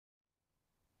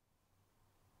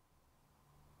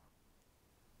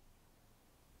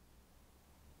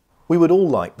We would all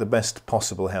like the best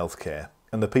possible healthcare,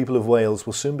 and the people of Wales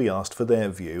will soon be asked for their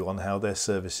view on how their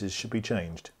services should be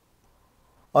changed.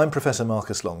 I'm Professor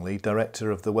Marcus Longley,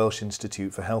 Director of the Welsh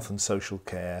Institute for Health and Social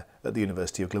Care at the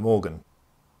University of Glamorgan.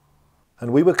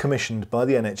 And we were commissioned by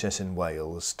the NHS in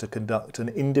Wales to conduct an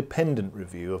independent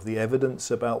review of the evidence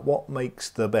about what makes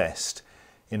the best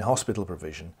in hospital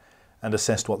provision and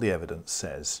assessed what the evidence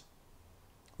says.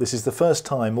 This is the first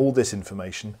time all this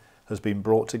information has been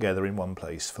brought together in one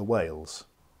place for Wales.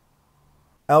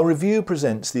 Our review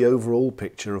presents the overall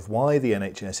picture of why the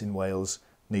NHS in Wales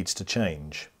needs to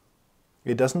change.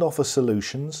 It doesn't offer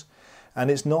solutions, and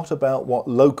it's not about what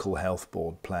local health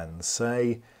board plans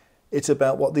say. It's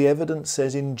about what the evidence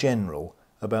says in general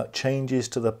about changes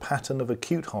to the pattern of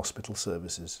acute hospital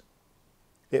services.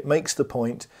 It makes the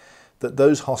point that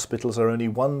those hospitals are only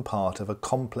one part of a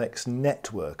complex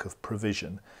network of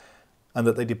provision and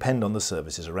that they depend on the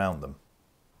services around them.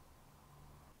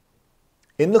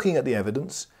 In looking at the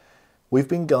evidence, we've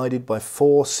been guided by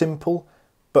 4 simple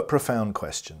but profound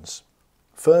questions.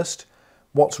 First,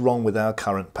 what's wrong with our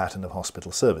current pattern of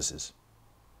hospital services?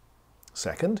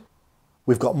 Second,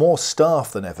 we've got more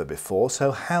staff than ever before,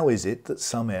 so how is it that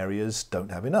some areas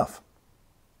don't have enough?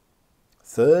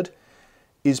 Third,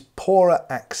 is poorer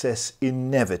access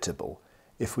inevitable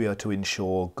if we are to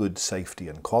ensure good safety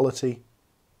and quality?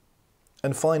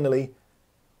 And finally,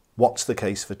 what's the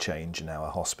case for change in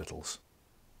our hospitals?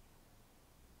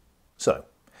 So,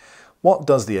 what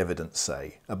does the evidence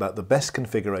say about the best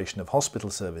configuration of hospital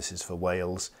services for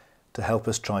Wales to help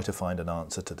us try to find an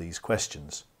answer to these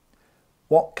questions?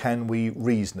 What can we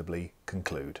reasonably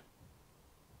conclude?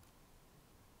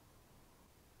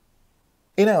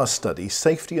 In our study,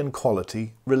 safety and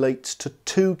quality relates to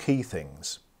 2 key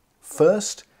things.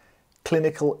 First,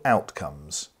 clinical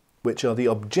outcomes, which are the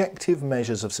objective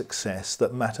measures of success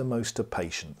that matter most to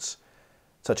patients,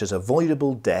 such as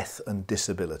avoidable death and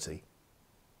disability.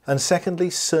 And secondly,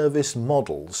 service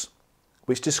models,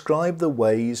 which describe the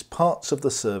ways parts of the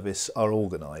service are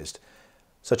organised,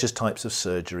 such as types of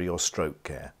surgery or stroke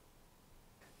care.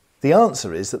 The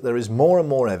answer is that there is more and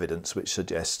more evidence which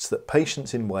suggests that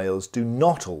patients in Wales do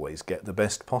not always get the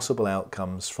best possible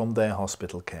outcomes from their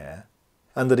hospital care,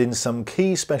 and that in some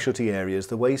key specialty areas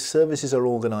the way services are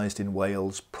organised in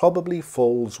Wales probably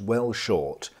falls well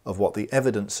short of what the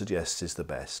evidence suggests is the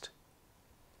best.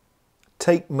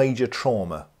 Take major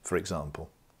trauma, for example.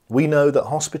 We know that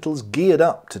hospitals geared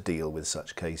up to deal with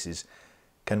such cases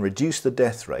can reduce the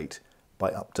death rate by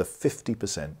up to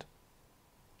 50%.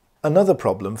 Another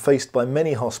problem faced by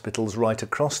many hospitals right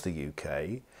across the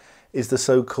UK is the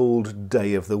so-called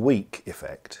day of the week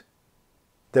effect.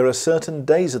 There are certain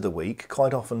days of the week,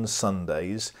 quite often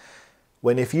Sundays,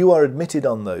 when if you are admitted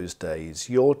on those days,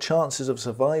 your chances of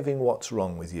surviving what's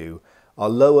wrong with you are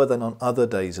lower than on other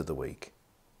days of the week.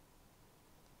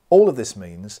 All of this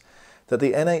means that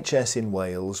the NHS in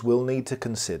Wales will need to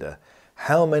consider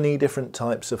how many different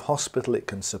types of hospital it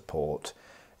can support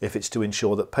if it's to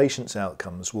ensure that patients'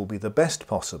 outcomes will be the best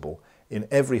possible in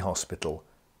every hospital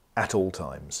at all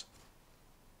times.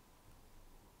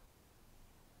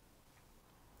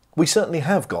 We certainly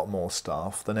have got more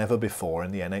staff than ever before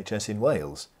in the NHS in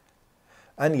Wales,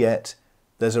 and yet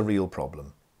there's a real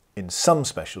problem in some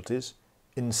specialties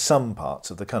in some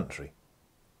parts of the country.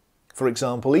 For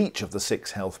example, each of the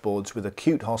 6 health boards with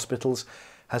acute hospitals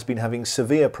has been having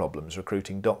severe problems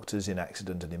recruiting doctors in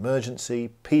accident and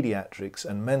emergency, paediatrics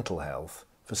and mental health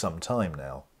for some time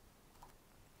now.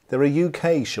 There are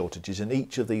UK shortages in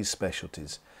each of these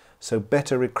specialties, so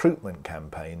better recruitment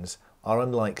campaigns are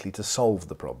unlikely to solve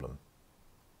the problem.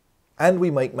 And we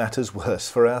make matters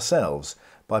worse for ourselves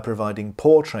by providing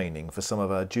poor training for some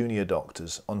of our junior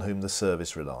doctors on whom the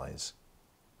service relies.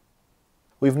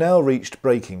 We've now reached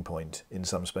breaking point in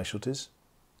some specialties,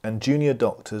 and junior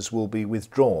doctors will be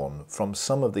withdrawn from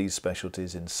some of these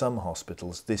specialties in some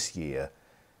hospitals this year.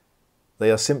 They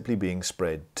are simply being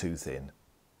spread too thin.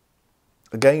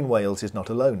 Again, Wales is not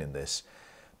alone in this,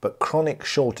 but chronic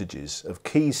shortages of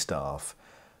key staff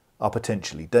are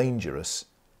potentially dangerous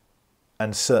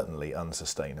and certainly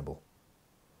unsustainable.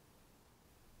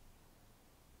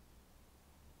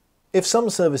 If some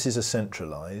services are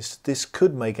centralised, this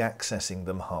could make accessing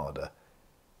them harder.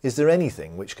 Is there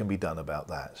anything which can be done about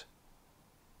that?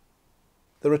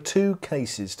 There are 2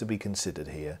 cases to be considered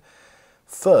here.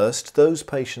 First, those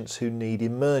patients who need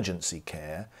emergency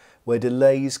care, where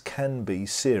delays can be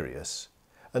serious.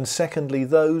 And secondly,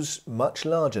 those, much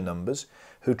larger numbers,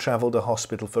 who travel to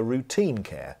hospital for routine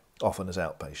care, often as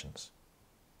outpatients.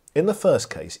 In the first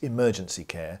case, emergency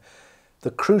care, the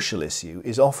crucial issue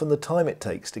is often the time it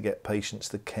takes to get patients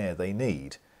the care they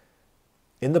need.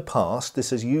 In the past, this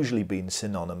has usually been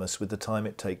synonymous with the time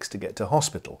it takes to get to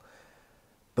hospital.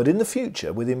 But in the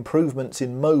future, with improvements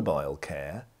in mobile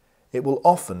care, it will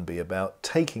often be about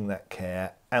taking that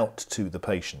care out to the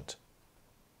patient.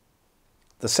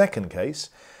 The second case,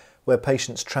 where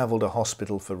patients travel to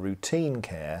hospital for routine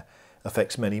care,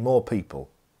 affects many more people.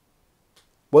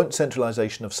 Won't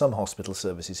centralisation of some hospital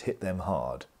services hit them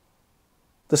hard?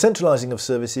 The centralising of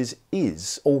services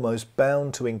is almost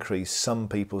bound to increase some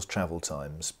people's travel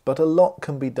times, but a lot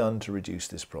can be done to reduce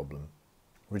this problem.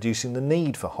 Reducing the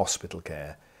need for hospital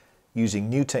care, using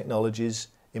new technologies,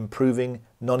 improving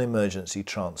non-emergency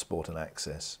transport and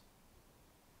access.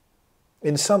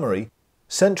 In summary,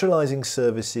 centralising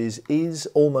services is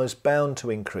almost bound to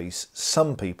increase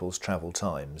some people's travel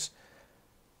times,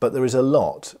 but there is a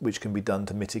lot which can be done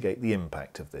to mitigate the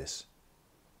impact of this.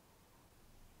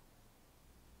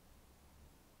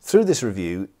 Through this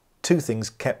review, two things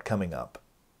kept coming up.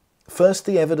 First,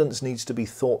 the evidence needs to be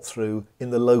thought through in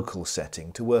the local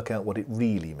setting to work out what it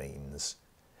really means.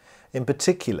 In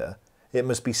particular, it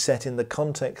must be set in the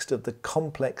context of the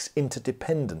complex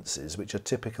interdependencies which are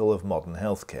typical of modern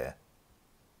healthcare.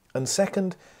 And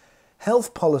second,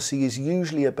 health policy is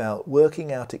usually about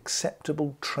working out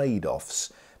acceptable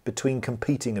trade-offs between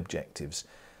competing objectives: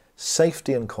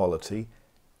 safety and quality,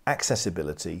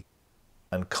 accessibility,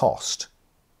 and cost.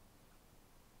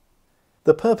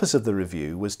 The purpose of the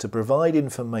review was to provide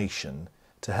information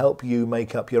to help you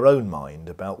make up your own mind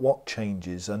about what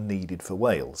changes are needed for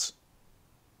Wales.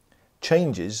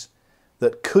 Changes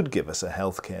that could give us a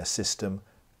healthcare system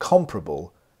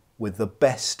comparable with the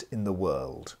best in the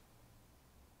world.